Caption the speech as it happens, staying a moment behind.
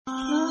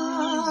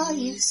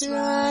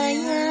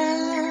Yisrael,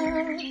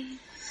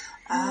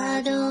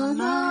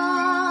 Adonai,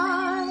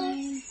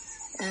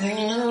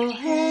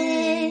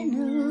 Eloheinu,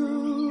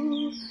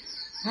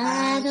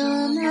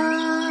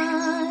 Adonai,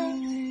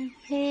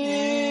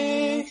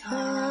 Echad,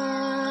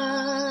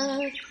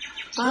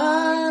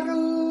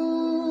 Baruch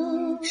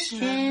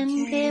Shem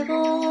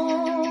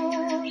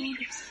Kevod,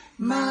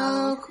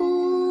 Malkuto,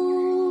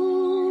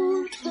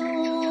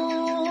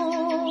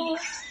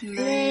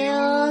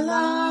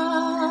 Leolam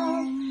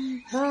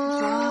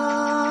Va'ed.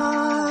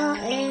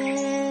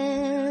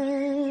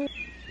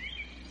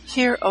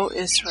 Hear, O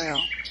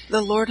Israel,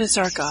 the Lord is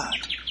our God,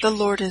 the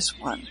Lord is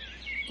one.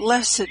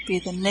 Blessed be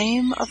the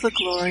name of the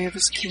glory of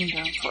his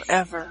kingdom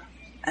forever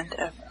and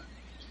ever.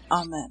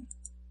 Amen.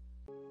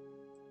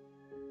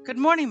 Good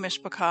morning,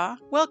 Mishpachah.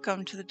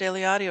 Welcome to the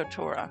Daily Audio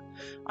Torah.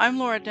 I'm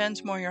Laura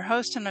Densmore, your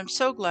host, and I'm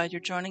so glad you're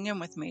joining in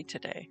with me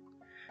today.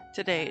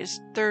 Today is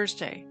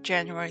Thursday,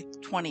 January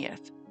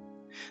 20th.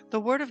 The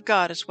Word of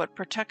God is what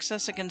protects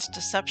us against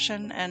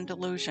deception and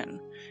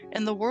delusion.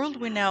 In the world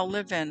we now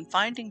live in,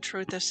 finding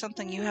truth is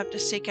something you have to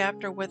seek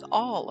after with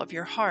all of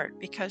your heart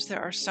because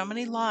there are so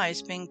many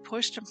lies being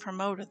pushed and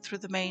promoted through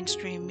the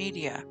mainstream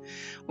media.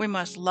 We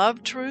must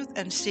love truth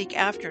and seek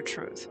after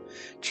truth.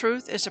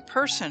 Truth is a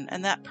person,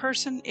 and that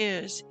person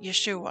is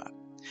Yeshua.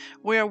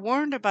 We are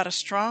warned about a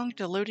strong,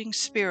 deluding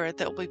spirit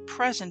that will be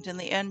present in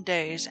the end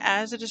days,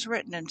 as it is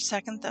written in 2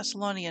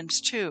 Thessalonians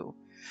 2,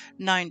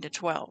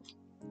 9-12.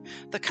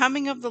 The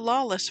coming of the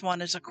lawless one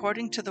is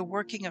according to the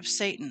working of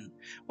Satan,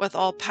 with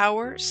all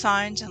power,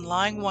 signs, and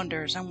lying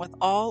wonders, and with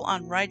all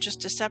unrighteous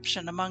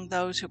deception among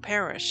those who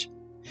perish,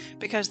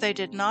 because they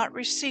did not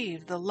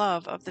receive the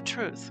love of the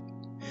truth,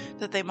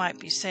 that they might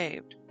be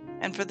saved.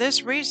 And for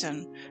this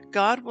reason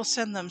God will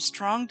send them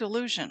strong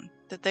delusion,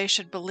 that they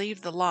should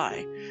believe the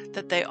lie,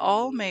 that they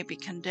all may be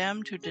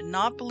condemned who did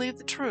not believe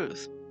the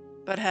truth,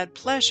 but had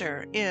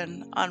pleasure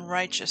in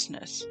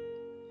unrighteousness.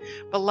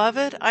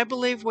 Beloved, I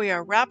believe we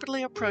are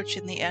rapidly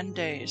approaching the end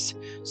days,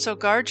 so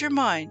guard your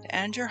mind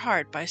and your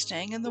heart by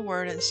staying in the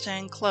Word and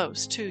staying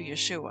close to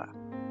Yeshua.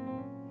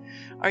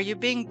 Are you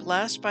being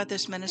blessed by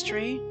this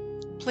ministry?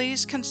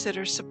 Please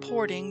consider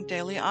supporting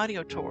Daily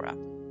Audio Torah.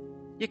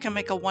 You can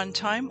make a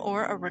one-time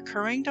or a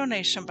recurring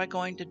donation by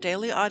going to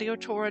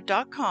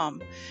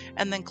dailyaudiotorah.com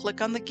and then click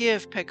on the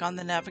Give pick on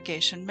the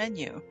navigation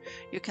menu.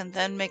 You can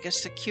then make a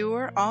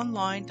secure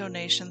online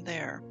donation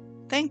there.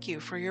 Thank you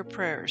for your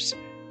prayers.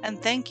 And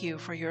thank you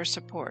for your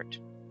support.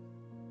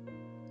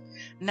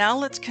 Now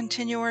let's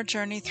continue our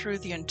journey through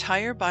the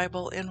entire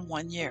Bible in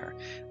 1 year.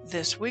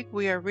 This week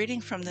we are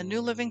reading from the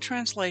New Living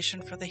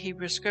Translation for the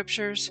Hebrew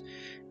Scriptures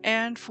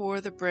and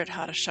for the Brit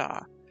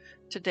Hadashah.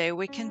 Today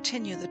we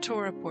continue the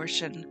Torah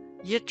portion,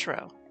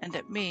 Yitro, and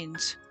it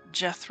means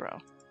Jethro.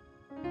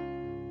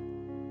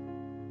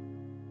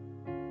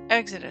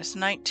 Exodus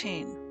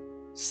 19,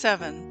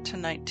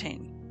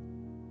 7-19.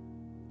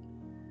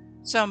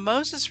 So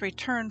Moses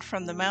returned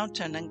from the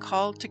mountain and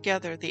called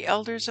together the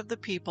elders of the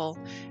people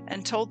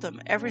and told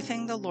them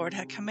everything the Lord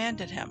had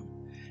commanded him.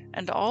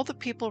 And all the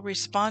people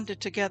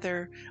responded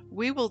together,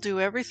 "We will do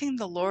everything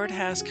the Lord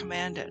has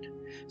commanded."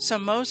 So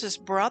Moses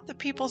brought the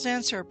people's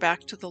answer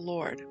back to the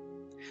Lord.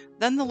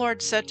 Then the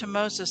Lord said to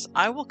Moses,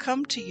 "I will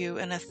come to you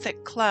in a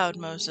thick cloud,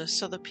 Moses,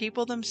 so the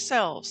people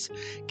themselves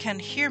can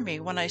hear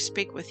me when I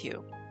speak with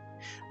you.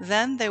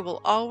 Then they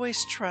will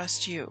always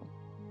trust you."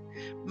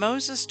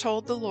 Moses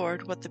told the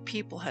Lord what the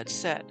people had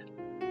said.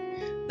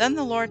 Then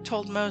the Lord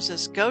told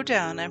Moses, "Go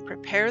down and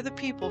prepare the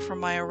people for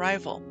my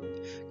arrival.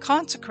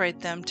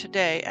 Consecrate them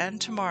today and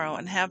tomorrow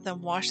and have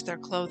them wash their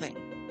clothing.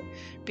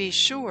 Be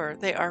sure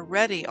they are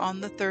ready on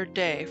the third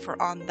day,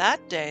 for on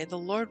that day the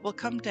Lord will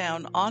come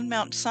down on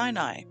Mount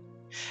Sinai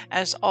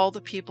as all the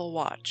people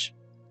watch.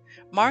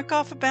 Mark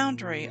off a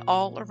boundary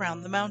all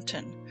around the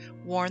mountain.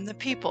 Warn the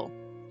people.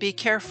 Be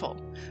careful.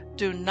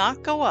 Do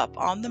not go up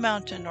on the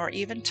mountain or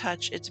even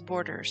touch its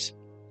borders.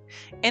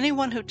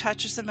 Anyone who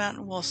touches the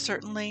mountain will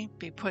certainly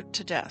be put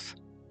to death.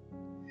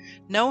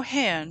 No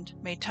hand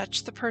may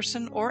touch the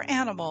person or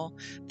animal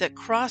that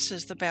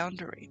crosses the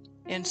boundary.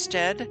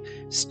 Instead,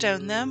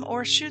 stone them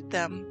or shoot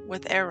them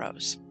with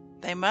arrows.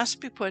 They must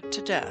be put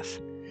to death.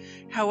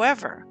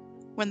 However,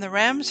 when the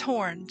ram's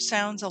horn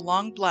sounds a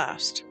long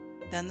blast,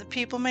 then the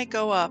people may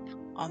go up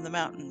on the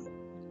mountain."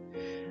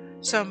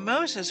 So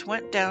Moses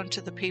went down to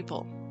the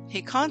people.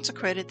 He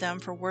consecrated them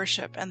for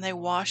worship, and they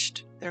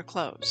washed their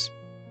clothes.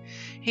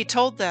 He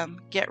told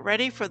them, "Get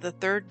ready for the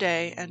third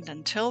day, and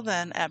until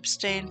then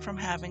abstain from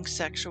having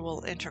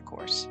sexual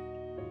intercourse."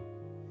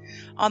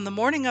 On the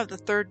morning of the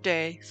third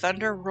day,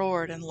 thunder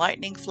roared and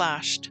lightning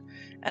flashed,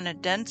 and a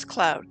dense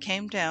cloud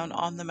came down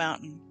on the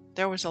mountain.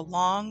 There was a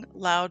long,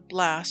 loud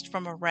blast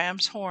from a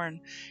ram's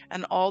horn,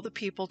 and all the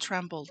people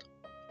trembled.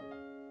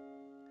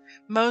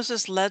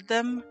 Moses led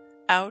them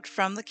out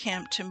from the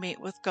camp to meet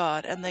with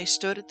God, and they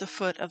stood at the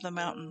foot of the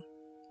mountain.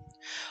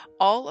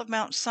 All of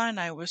Mount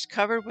Sinai was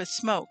covered with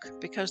smoke,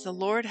 because the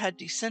Lord had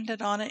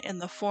descended on it in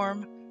the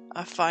form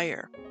of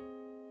fire.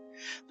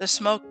 The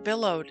smoke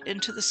billowed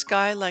into the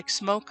sky like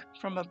smoke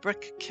from a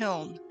brick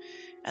kiln,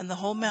 and the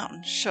whole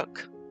mountain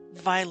shook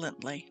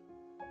violently.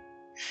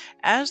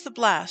 As the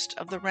blast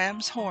of the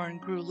ram's horn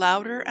grew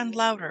louder and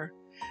louder,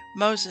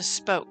 Moses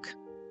spoke,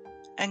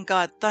 and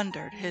God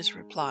thundered his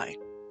reply.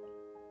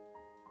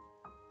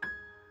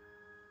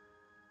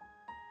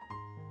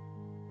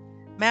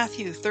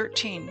 Matthew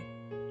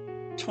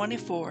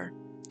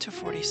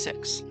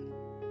 13:24-46.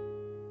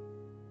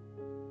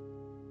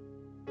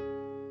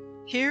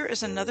 Here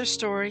is another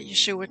story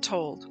Yeshua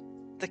told.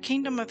 The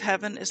kingdom of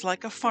heaven is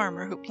like a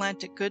farmer who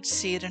planted good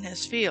seed in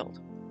his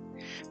field.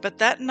 But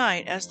that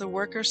night, as the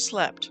workers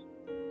slept,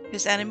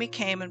 his enemy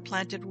came and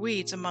planted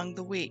weeds among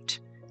the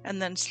wheat,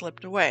 and then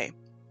slipped away.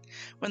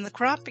 When the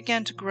crop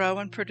began to grow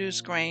and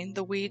produce grain,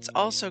 the weeds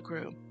also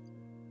grew.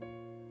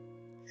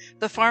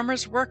 The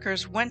farmer's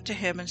workers went to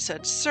him and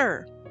said,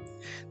 "Sir,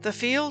 the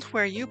field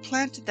where you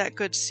planted that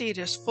good seed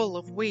is full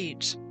of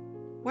weeds.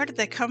 Where did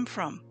they come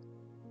from?"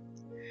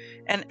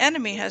 "An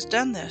enemy has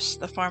done this,"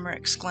 the farmer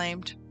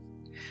exclaimed.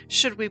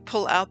 "Should we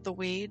pull out the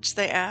weeds?"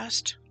 they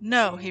asked.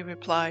 "No," he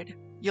replied.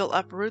 "You'll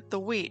uproot the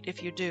wheat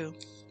if you do.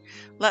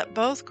 Let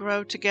both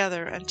grow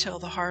together until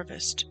the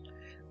harvest.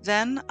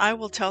 Then I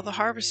will tell the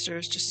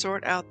harvesters to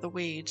sort out the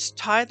weeds,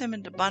 tie them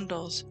into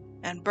bundles,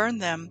 and burn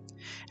them,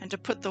 and to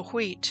put the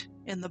wheat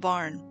in the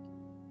barn."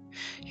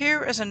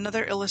 Here is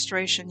another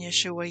illustration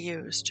Yeshua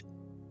used.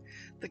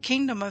 The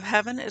kingdom of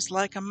heaven is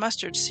like a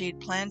mustard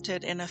seed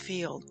planted in a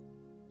field.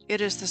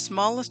 It is the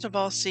smallest of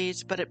all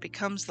seeds, but it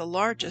becomes the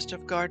largest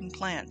of garden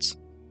plants.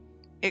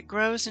 It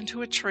grows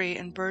into a tree,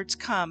 and birds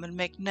come and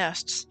make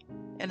nests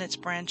in its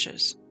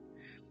branches.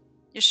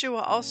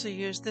 Yeshua also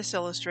used this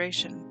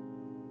illustration.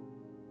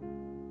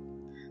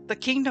 The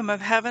kingdom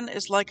of heaven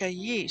is like a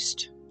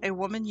yeast a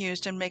woman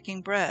used in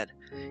making bread.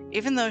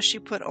 Even though she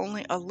put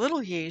only a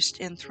little yeast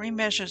in 3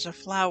 measures of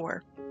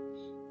flour,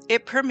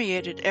 it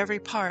permeated every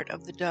part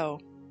of the dough.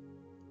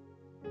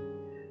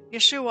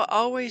 Yeshua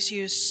always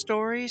used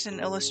stories and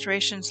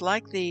illustrations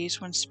like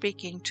these when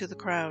speaking to the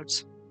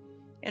crowds.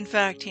 In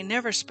fact, he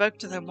never spoke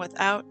to them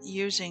without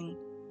using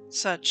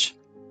such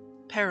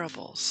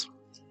parables.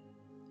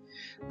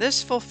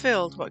 This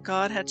fulfilled what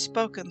God had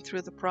spoken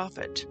through the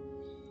prophet.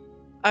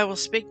 "I will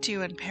speak to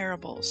you in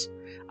parables.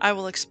 I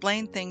will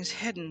explain things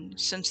hidden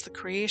since the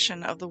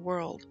creation of the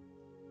world."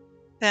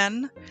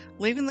 Then,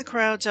 leaving the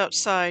crowds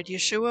outside,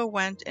 Yeshua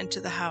went into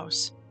the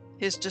house.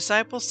 His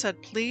disciples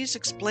said, "Please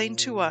explain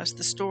to us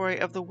the story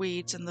of the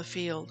weeds in the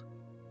field."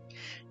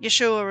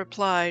 Yeshua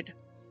replied,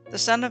 "The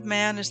Son of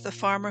Man is the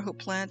farmer who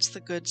plants the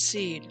good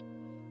seed.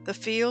 The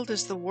field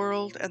is the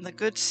world, and the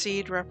good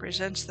seed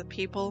represents the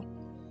people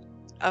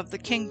of the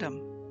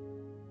kingdom.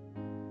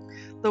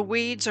 The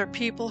weeds are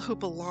people who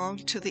belong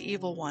to the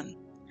evil one.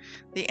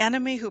 The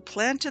enemy who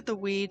planted the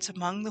weeds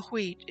among the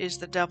wheat is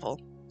the devil.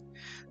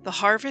 The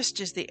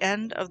harvest is the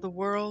end of the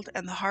world,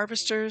 and the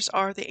harvesters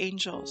are the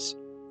angels.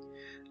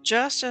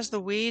 Just as the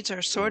weeds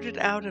are sorted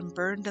out and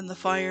burned in the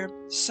fire,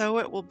 so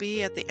it will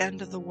be at the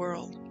end of the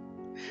world.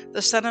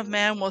 The Son of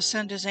Man will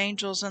send his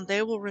angels, and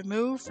they will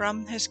remove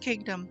from his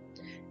kingdom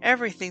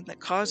everything that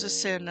causes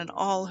sin and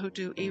all who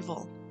do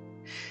evil.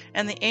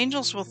 And the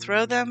angels will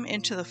throw them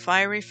into the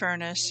fiery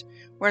furnace,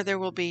 where there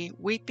will be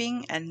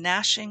weeping and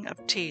gnashing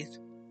of teeth.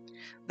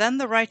 Then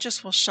the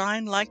righteous will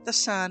shine like the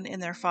sun in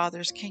their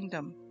Father's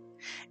kingdom.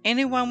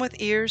 Anyone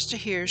with ears to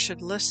hear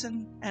should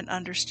listen and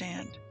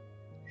understand.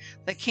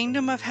 The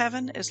kingdom of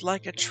heaven is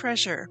like a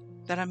treasure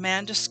that a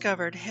man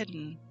discovered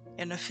hidden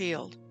in a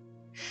field.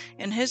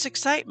 In his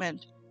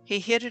excitement, he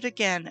hid it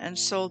again and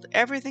sold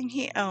everything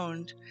he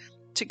owned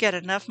to get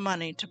enough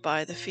money to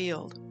buy the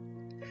field.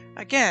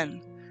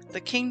 Again,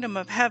 the kingdom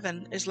of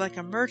heaven is like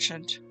a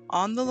merchant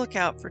on the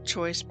lookout for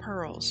choice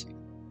pearls.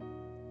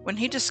 When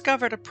he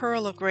discovered a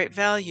pearl of great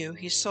value,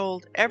 he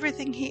sold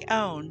everything he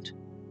owned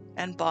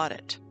and bought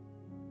it.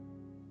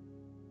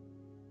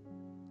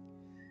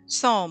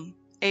 Psalm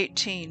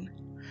 18,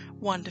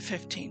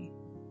 1-15.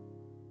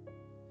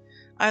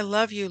 I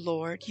love you,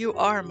 Lord. You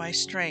are my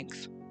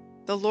strength.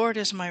 The Lord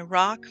is my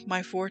rock,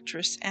 my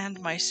fortress,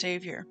 and my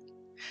Savior.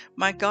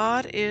 My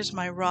God is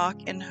my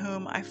rock in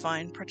whom I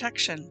find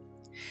protection.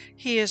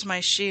 He is my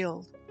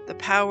shield, the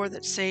power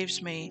that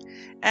saves me,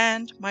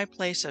 and my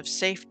place of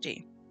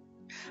safety.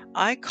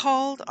 I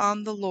called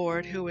on the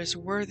Lord who is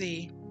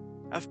worthy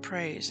of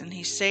praise, and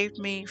he saved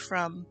me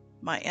from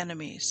my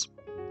enemies.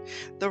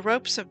 The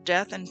ropes of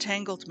death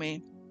entangled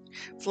me.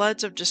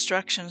 Floods of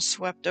destruction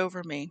swept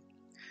over me.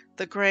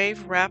 The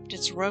grave wrapped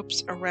its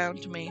ropes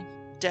around me.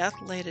 Death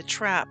laid a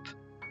trap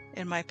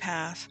in my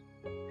path.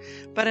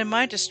 But in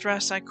my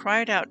distress I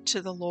cried out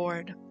to the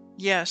Lord.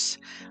 Yes,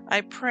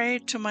 I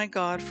prayed to my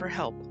God for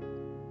help.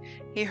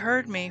 He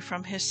heard me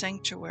from his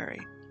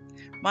sanctuary.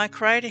 My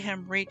cry to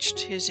him reached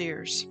his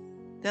ears.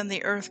 Then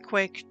the earth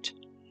quaked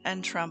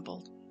and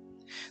trembled.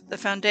 The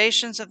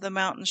foundations of the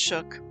mountains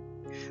shook.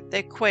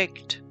 They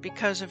quaked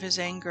because of his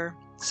anger.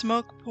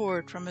 Smoke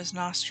poured from his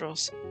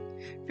nostrils.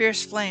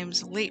 Fierce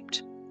flames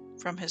leaped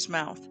from his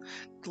mouth.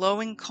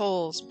 Glowing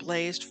coals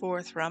blazed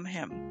forth from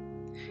him.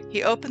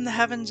 He opened the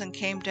heavens and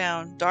came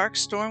down. Dark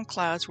storm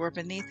clouds were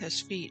beneath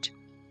his feet.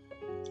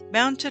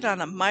 mounted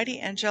on a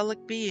mighty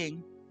angelic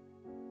being.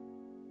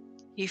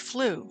 He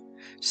flew,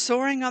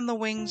 soaring on the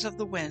wings of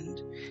the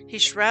wind. He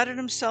shrouded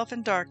himself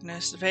in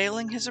darkness,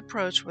 veiling his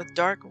approach with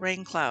dark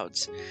rain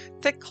clouds.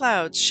 Thick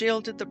clouds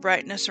shielded the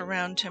brightness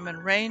around him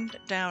and rained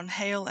down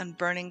hail and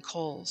burning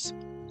coals.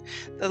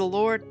 The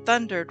Lord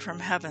thundered from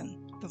heaven.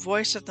 The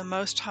voice of the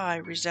Most High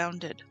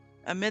resounded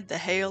amid the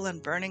hail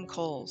and burning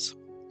coals.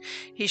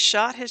 He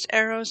shot his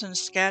arrows and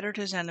scattered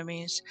his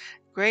enemies.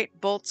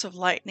 Great bolts of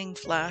lightning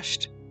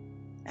flashed,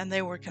 and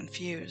they were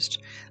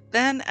confused.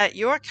 Then, at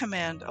your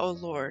command, O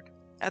Lord,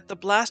 at the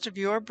blast of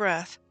your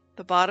breath,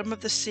 the bottom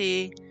of the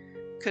sea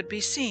could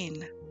be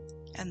seen,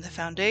 and the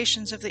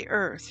foundations of the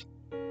earth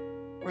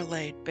were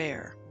laid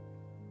bare.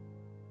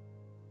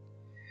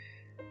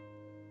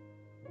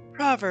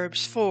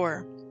 Proverbs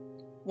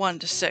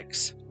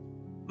 4:1-6.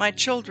 My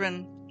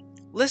children,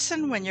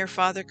 listen when your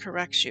father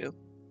corrects you.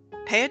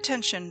 Pay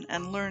attention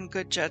and learn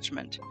good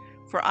judgment,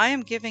 for I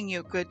am giving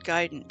you good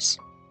guidance.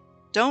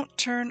 Don't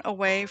turn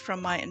away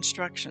from my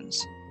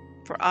instructions,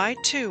 for I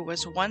too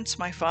was once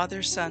my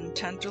father's son,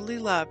 tenderly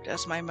loved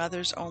as my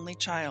mother's only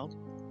child.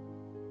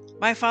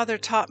 My father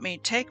taught me,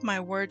 take my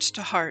words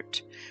to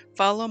heart,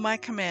 follow my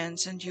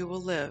commands and you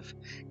will live.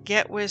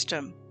 Get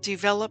wisdom,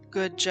 develop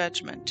good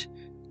judgment.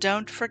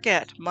 Don't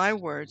forget my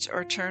words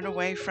or turn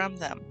away from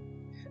them.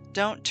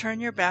 Don't turn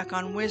your back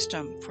on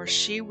wisdom, for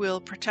she will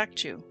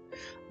protect you.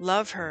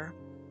 Love her,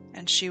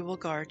 and she will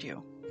guard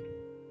you.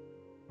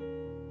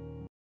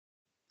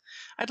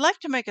 I'd like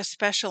to make a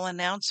special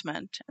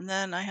announcement, and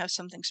then I have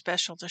something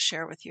special to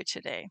share with you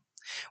today.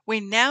 We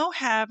now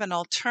have an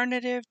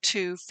alternative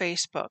to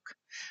Facebook.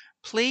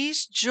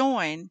 Please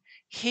join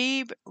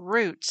Hebe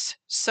Roots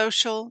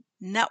Social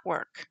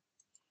Network.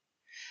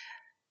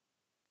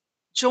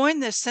 Join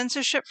this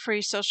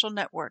censorship-free social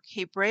network,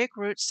 Hebraic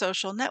Roots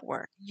Social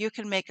Network. You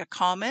can make a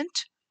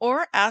comment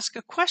or ask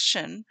a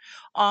question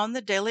on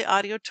the Daily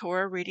Audio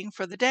Torah reading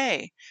for the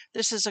day.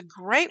 This is a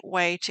great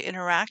way to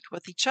interact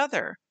with each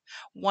other.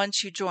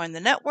 Once you join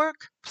the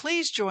network,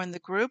 please join the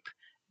group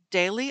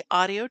Daily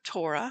Audio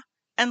Torah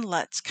and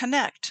let's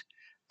connect.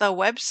 The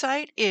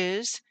website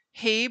is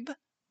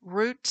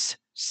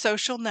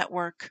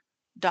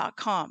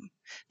HebeRootsSocialNetwork.com.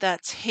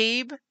 That's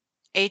Hebe,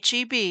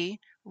 H-E-B,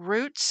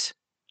 Roots,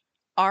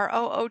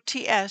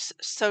 ROOTS,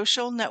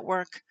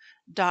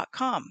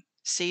 socialnetwork.com.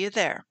 See you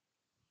there.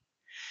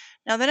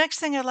 Now, the next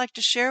thing I'd like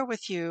to share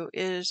with you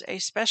is a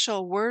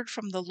special word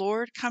from the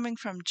Lord coming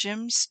from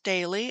Jim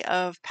Staley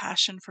of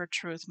Passion for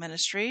Truth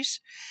Ministries.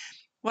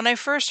 When I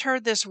first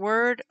heard this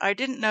word, I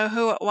didn't know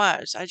who it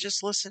was. I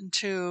just listened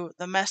to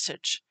the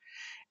message,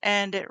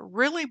 and it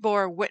really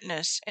bore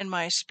witness in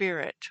my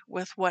spirit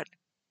with what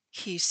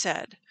he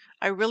said.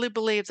 I really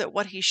believe that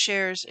what he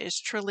shares is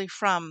truly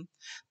from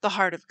the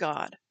heart of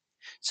God.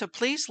 So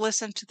please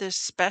listen to this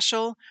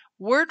special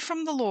word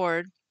from the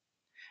Lord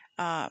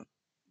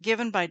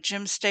given by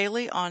Jim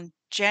Staley on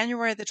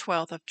January the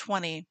 12th of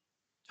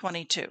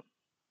 2022.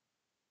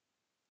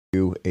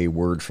 A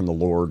word from the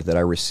Lord that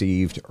I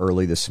received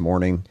early this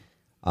morning.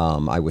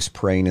 I was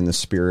praying in the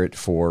Spirit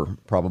for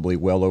probably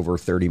well over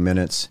 30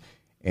 minutes,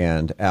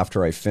 and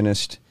after I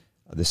finished,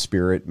 the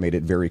Spirit made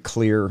it very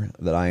clear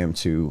that I am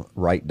to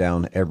write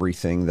down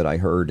everything that I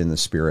heard in the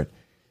Spirit.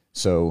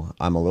 So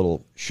I'm a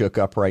little shook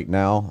up right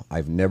now.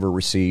 I've never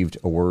received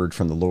a word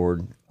from the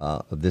Lord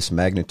of this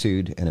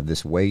magnitude and of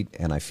this weight,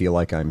 and I feel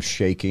like I'm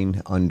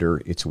shaking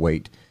under its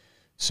weight.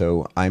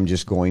 So I'm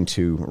just going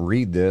to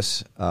read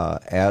this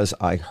as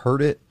I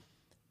heard it,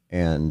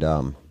 and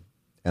I'm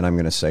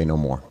going to say no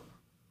more.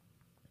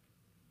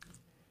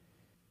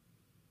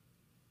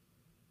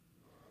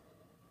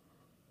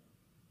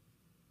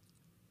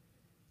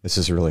 This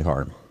is really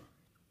hard.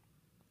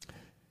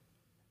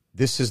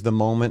 This is the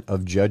moment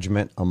of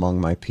judgment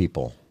among my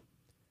people.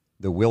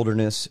 The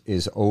wilderness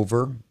is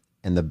over,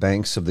 and the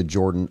banks of the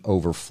Jordan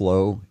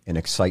overflow in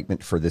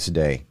excitement for this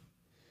day.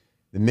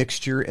 The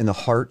mixture in the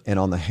heart and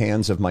on the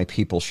hands of my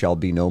people shall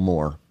be no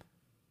more.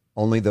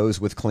 Only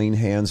those with clean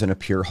hands and a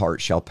pure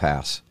heart shall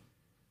pass.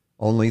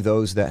 Only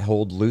those that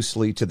hold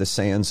loosely to the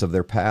sands of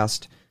their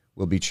past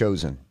will be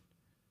chosen.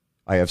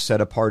 I have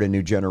set apart a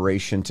new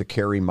generation to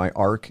carry my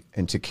ark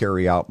and to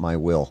carry out my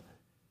will.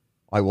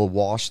 I will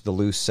wash the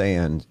loose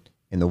sand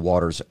in the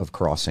waters of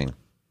crossing.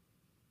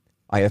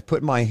 I have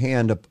put my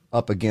hand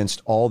up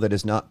against all that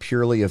is not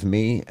purely of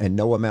me, and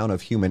no amount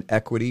of human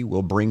equity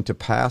will bring to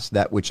pass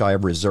that which I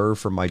have reserved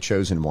for my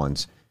chosen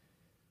ones.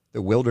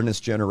 The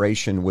wilderness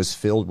generation was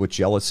filled with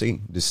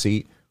jealousy,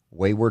 deceit,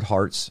 wayward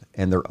hearts,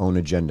 and their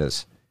own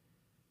agendas.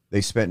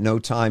 They spent no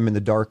time in the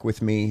dark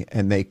with me,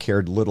 and they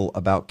cared little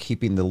about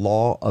keeping the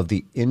law of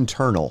the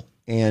internal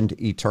and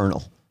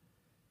eternal.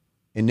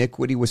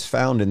 Iniquity was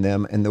found in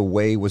them, and the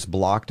way was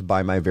blocked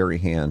by my very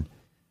hand.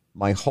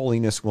 My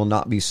holiness will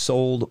not be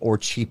sold or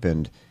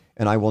cheapened,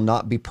 and I will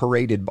not be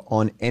paraded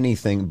on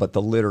anything but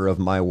the litter of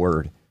my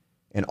word.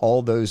 And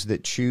all those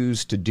that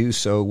choose to do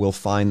so will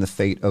find the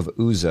fate of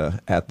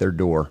Uzzah at their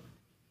door.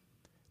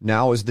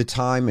 Now is the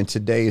time, and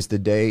today is the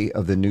day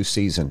of the new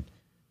season.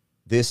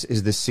 This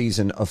is the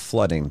season of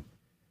flooding.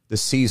 The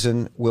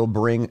season will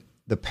bring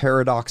the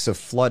paradox of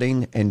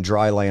flooding and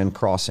dry land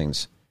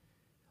crossings.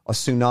 A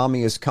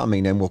tsunami is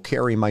coming and will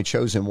carry my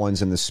chosen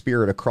ones in the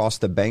spirit across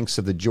the banks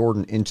of the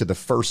Jordan into the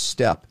first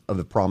step of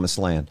the promised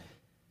land.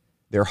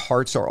 Their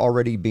hearts are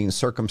already being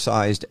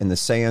circumcised, and the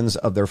sands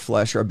of their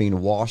flesh are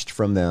being washed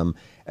from them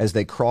as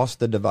they cross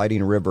the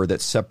dividing river that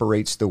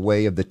separates the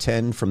way of the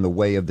 10 from the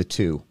way of the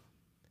 2.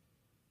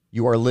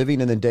 You are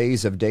living in the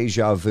days of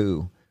deja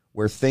vu,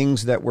 where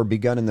things that were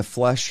begun in the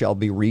flesh shall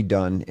be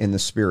redone in the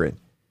spirit.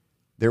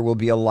 There will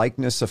be a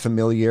likeness of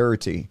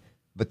familiarity,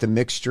 but the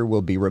mixture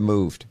will be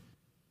removed.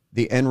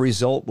 The end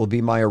result will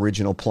be my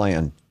original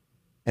plan,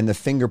 and the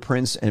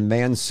fingerprints and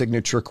man's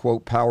signature,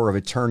 quote, power of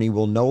attorney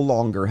will no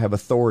longer have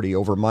authority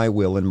over my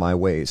will and my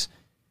ways.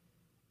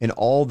 And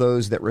all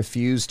those that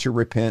refuse to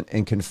repent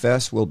and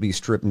confess will be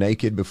stripped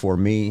naked before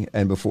me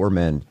and before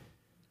men.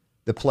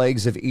 The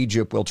plagues of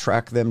Egypt will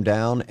track them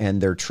down, and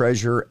their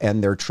treasure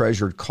and their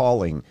treasured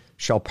calling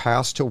shall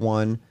pass to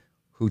one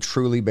who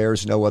truly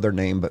bears no other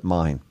name but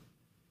mine.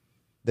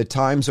 The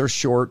times are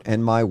short,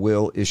 and my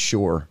will is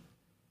sure.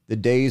 The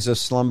days of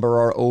slumber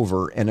are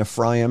over, and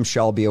Ephraim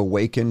shall be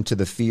awakened to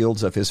the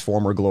fields of his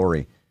former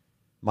glory.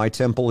 My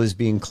temple is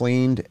being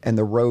cleaned, and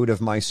the road of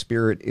my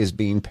spirit is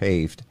being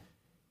paved.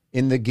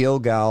 In the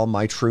Gilgal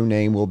my true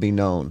name will be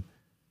known.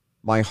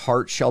 My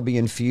heart shall be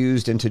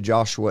infused into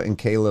Joshua and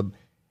Caleb,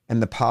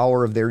 and the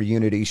power of their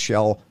unity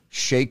shall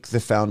shake the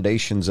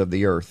foundations of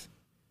the earth.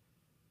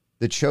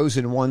 The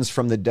chosen ones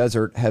from the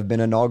desert have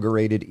been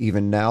inaugurated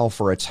even now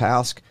for a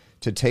task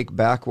to take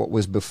back what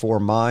was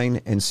before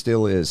mine and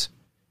still is.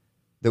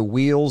 The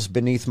wheels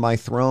beneath my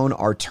throne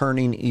are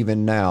turning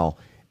even now,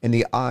 and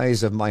the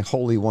eyes of my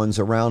holy ones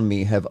around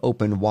me have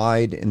opened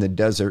wide in the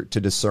desert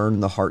to discern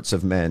the hearts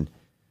of men.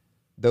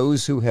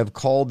 Those who have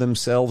called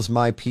themselves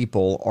my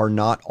people are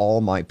not all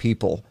my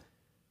people.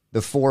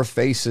 The 4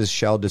 faces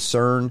shall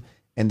discern,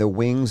 and the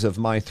wings of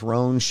my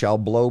throne shall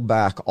blow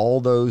back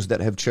all those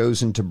that have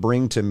chosen to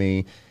bring to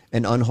me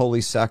an unholy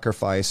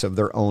sacrifice of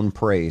their own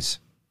praise.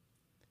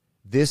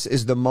 This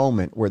is the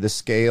moment where the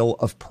scale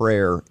of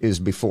prayer is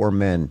before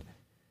men.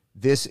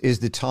 This is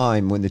the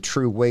time when the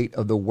true weight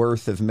of the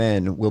worth of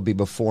men will be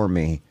before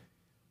me.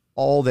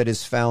 All that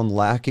is found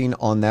lacking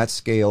on that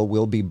scale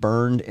will be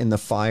burned in the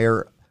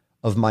fire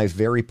of my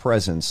very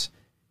presence,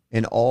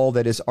 and all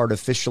that is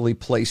artificially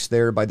placed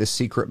there by the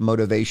secret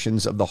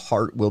motivations of the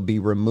heart will be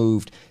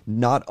removed,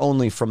 not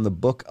only from the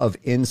book of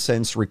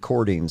incense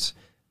recordings,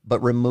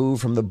 but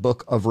removed from the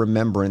book of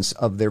remembrance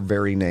of their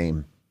very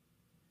name.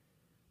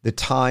 The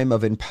time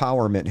of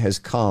empowerment has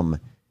come,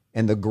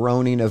 and the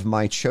groaning of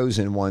my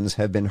chosen ones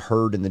have been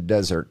heard in the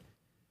desert.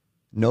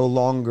 No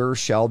longer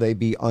shall they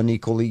be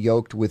unequally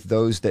yoked with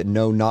those that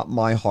know not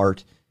my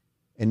heart,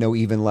 and know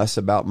even less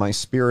about my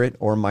spirit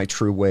or my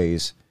true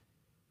ways.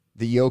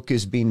 The yoke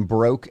is being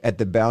broke at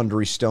the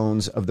boundary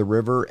stones of the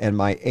river, and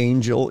my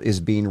angel is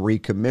being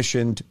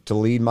recommissioned to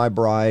lead my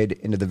bride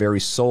into the very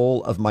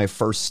soul of my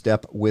first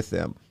step with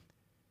them.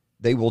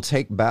 They will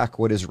take back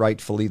what is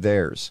rightfully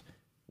theirs,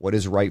 what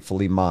is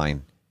rightfully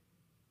mine.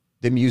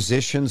 The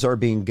musicians are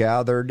being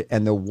gathered,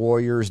 and the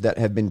warriors that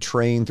have been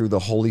trained through the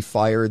holy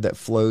fire that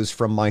flows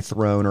from my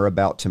throne are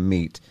about to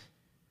meet.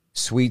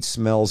 Sweet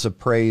smells of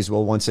praise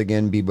will once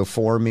again be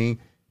before me,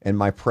 and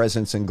my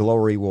presence and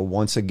glory will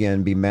once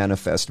again be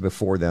manifest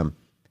before them.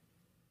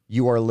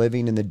 You are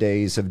living in the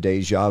days of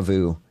deja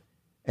vu,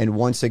 and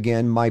once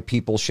again my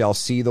people shall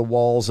see the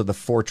walls of the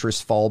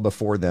fortress fall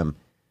before them,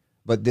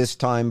 but this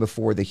time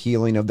before the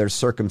healing of their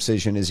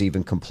circumcision is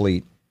even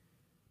complete.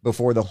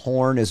 Before the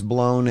horn is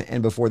blown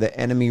and before the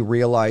enemy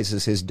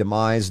realizes his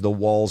demise, the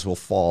walls will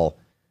fall.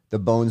 The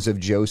bones of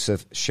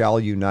Joseph shall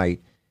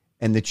unite,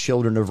 and the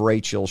children of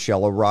Rachel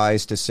shall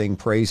arise to sing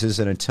praises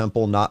in a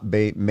temple not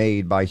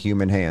made by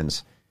human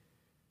hands.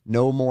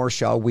 No more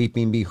shall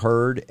weeping be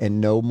heard, and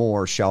no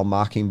more shall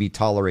mocking be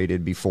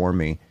tolerated before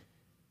me.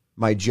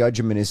 My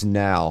judgment is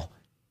now,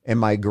 and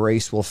my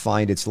grace will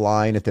find its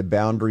line at the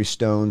boundary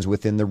stones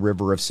within the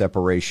river of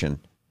separation.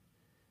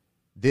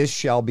 This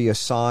shall be a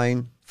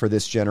sign for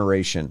this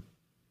generation.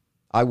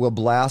 I will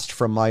blast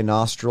from my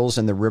nostrils,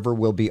 and the river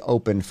will be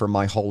opened for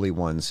my holy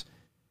ones.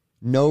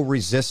 No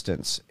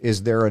resistance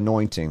is their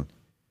anointing.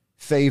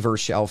 Favor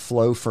shall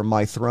flow from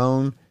my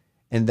throne,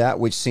 and that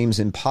which seems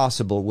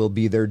impossible will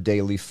be their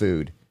daily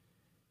food.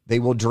 They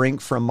will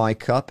drink from my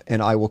cup,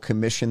 and I will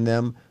commission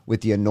them with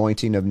the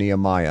anointing of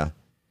Nehemiah.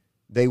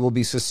 They will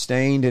be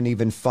sustained and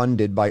even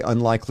funded by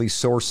unlikely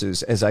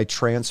sources as I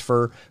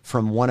transfer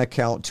from one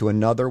account to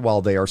another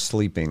while they are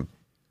sleeping.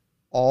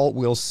 All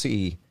will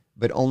see,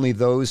 but only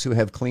those who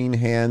have clean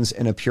hands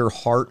and a pure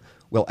heart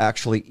will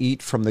actually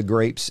eat from the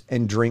grapes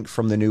and drink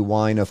from the new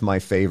wine of my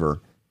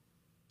favor.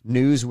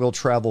 News will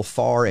travel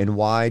far and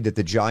wide that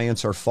the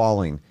giants are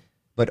falling,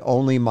 but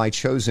only my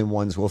chosen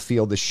ones will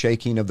feel the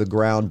shaking of the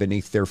ground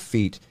beneath their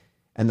feet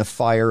and the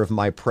fire of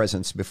my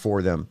presence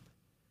before them.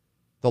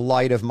 The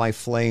light of my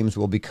flames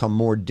will become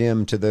more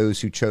dim to those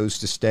who chose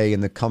to stay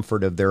in the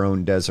comfort of their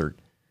own desert.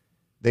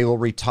 They will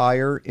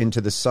retire into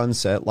the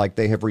sunset like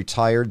they have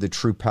retired the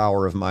true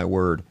power of my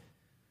word.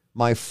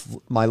 My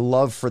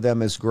love for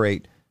them is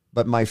great,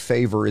 but my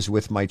favor is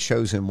with my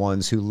chosen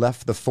ones who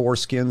left the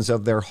foreskins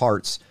of their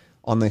hearts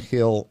on the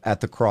hill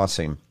at the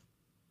crossing.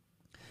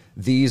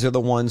 These are the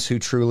ones who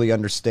truly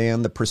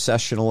understand the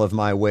processional of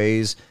my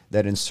ways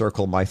that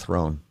encircle my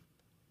throne.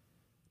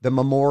 The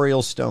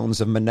memorial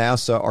stones of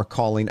Manasseh are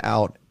calling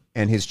out,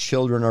 and his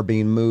children are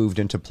being moved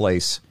into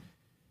place.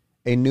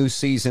 A new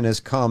season has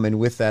come, and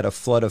with that a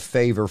flood of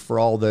favor for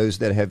all those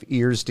that have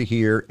ears to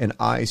hear and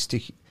eyes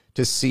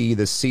to see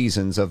the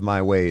seasons of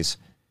my ways.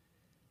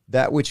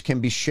 That which can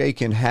be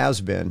shaken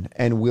has been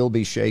and will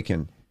be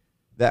shaken.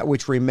 That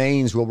which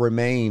remains will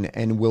remain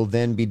and will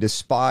then be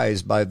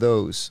despised by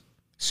those.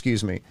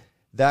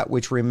 That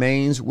which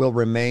remains will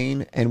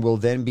remain and will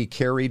then be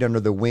carried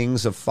under the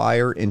wings of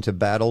fire into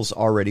battles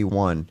already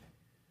won.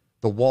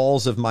 The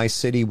walls of my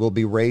city will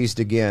be raised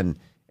again,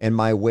 and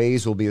my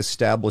ways will be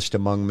established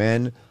among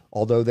men,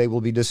 although they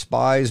will be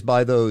despised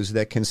by those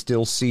that can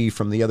still see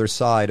from the other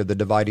side of the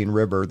dividing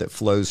river that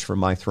flows from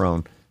my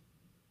throne.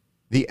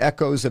 The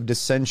echoes of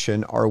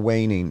dissension are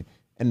waning,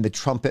 and the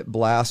trumpet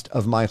blast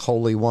of my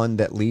Holy One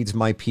that leads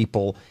my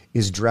people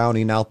is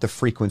drowning out the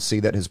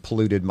frequency that has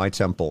polluted my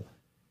temple.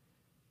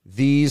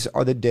 These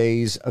are the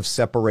days of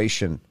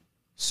separation,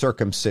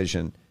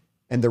 circumcision,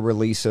 and the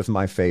release of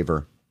my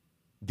favor.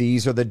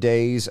 These are the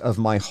days of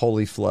my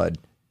holy flood.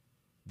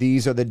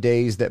 These are the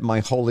days that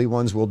my holy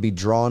ones will be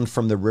drawn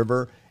from the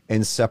river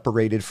and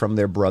separated from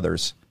their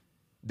brothers.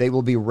 They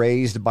will be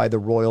raised by the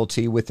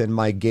royalty within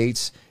my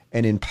gates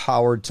and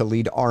empowered to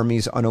lead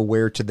armies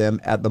unaware to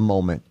them at the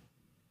moment.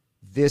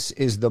 This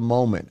is the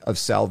moment of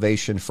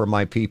salvation for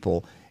my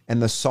people,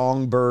 and the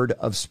songbird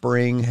of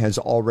spring has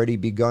already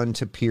begun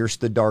to pierce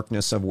the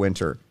darkness of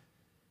winter.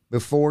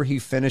 Before he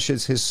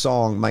finishes his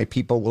song, my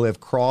people will have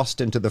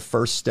crossed into the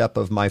first step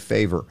of my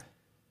favor.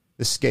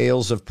 The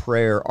scales of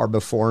prayer are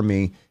before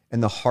me,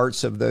 and the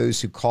hearts of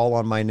those who call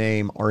on my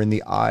name are in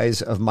the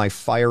eyes of my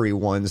fiery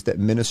ones that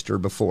minister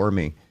before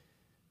me.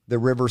 The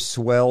river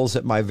swells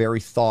at my very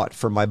thought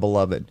for my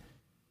beloved.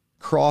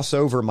 Cross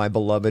over, my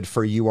beloved,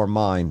 for you are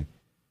mine.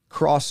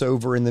 Cross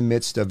over in the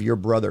midst of your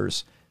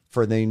brothers,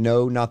 for they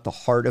know not the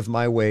heart of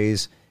my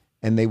ways,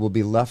 and they will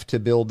be left to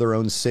build their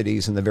own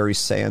cities in the very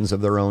sands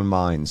of their own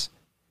mines.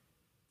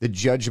 The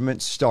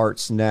judgment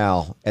starts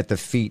now at the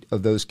feet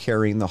of those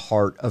carrying the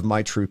heart of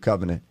my true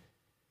covenant.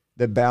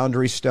 The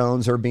boundary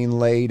stones are being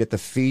laid at the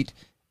feet,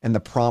 and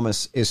the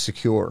promise is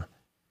secure.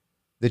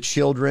 The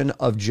children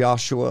of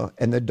Joshua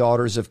and the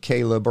daughters of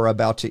Caleb are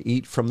about to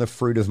eat from the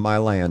fruit of my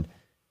land.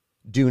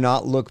 Do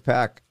not look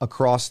back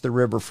across the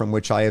river from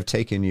which I have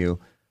taken you,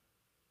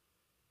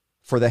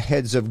 for the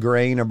heads of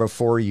grain are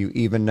before you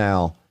even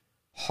now.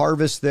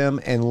 Harvest them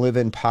and live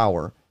in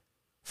power.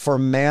 For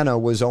manna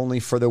was only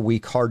for the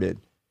weak-hearted.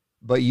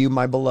 But you,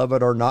 my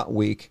beloved, are not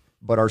weak,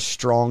 but are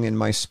strong in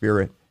my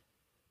spirit.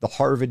 The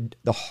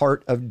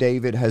heart of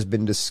David has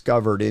been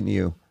discovered in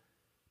you.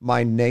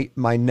 My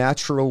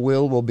natural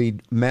will be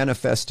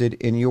manifested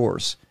in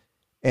yours,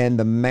 and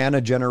the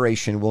manna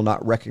generation will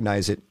not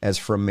recognize it as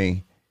from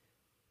me.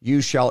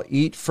 You shall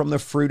eat from the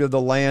fruit of the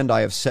land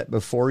I have set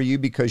before you,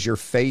 because your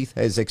faith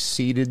has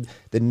exceeded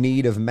the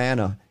need of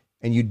manna,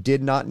 and you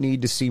did not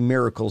need to see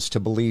miracles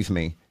to believe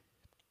me.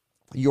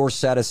 Your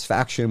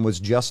satisfaction was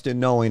just in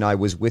knowing I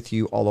was with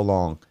you all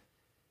along.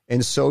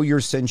 And so your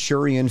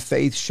centurion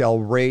faith shall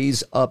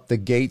raise up the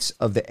gates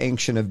of the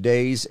Ancient of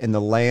Days in the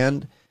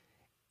land,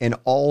 and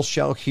all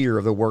shall hear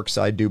of the works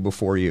I do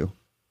before you.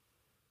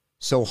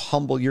 So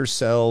humble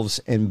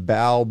yourselves and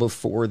bow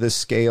before the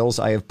scales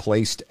I have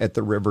placed at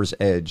the river's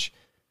edge.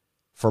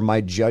 For my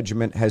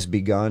judgment has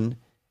begun,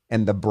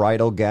 and the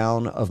bridal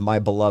gown of my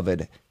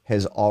beloved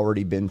has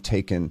already been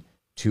taken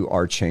to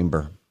our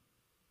chamber.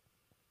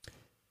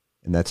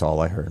 And that's all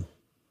I heard.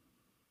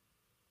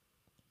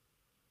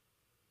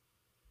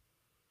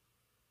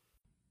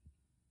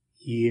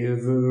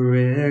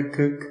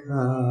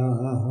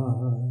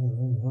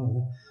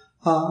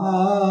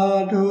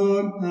 Adonai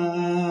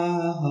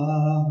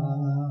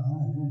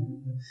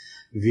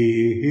Vish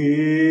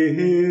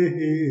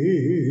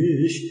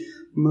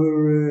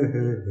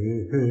Mereka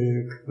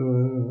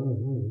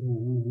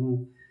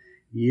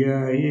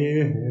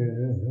Yair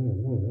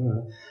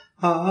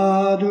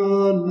Adonai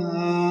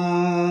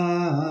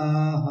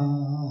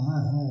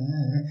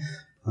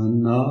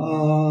Panavilaka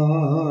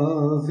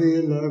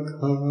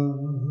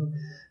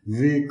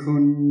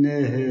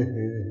Vikuneka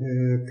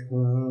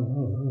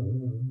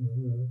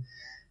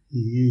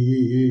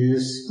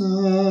Isa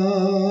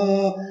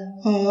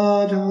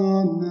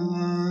Adonai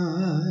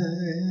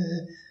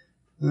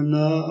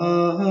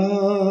Panav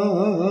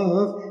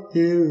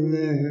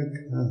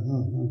Ileka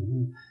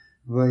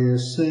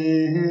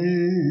Vayasen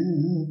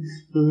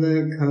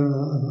Leka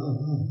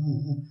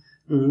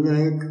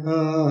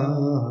Leka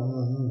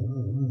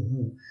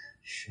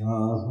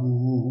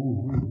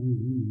Shalom.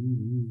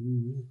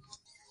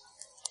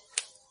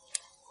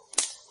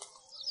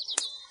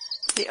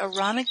 The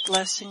Aaronic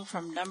blessing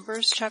from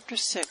Numbers chapter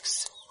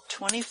 6,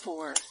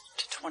 24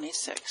 to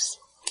 26.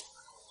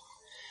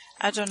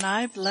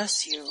 Adonai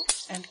bless you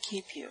and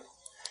keep you.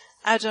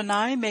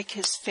 Adonai make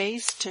his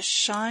face to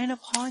shine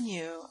upon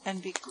you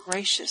and be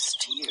gracious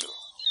to you.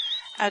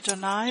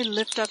 Adonai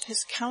lift up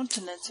his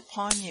countenance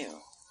upon you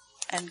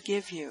and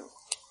give you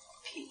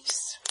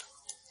peace.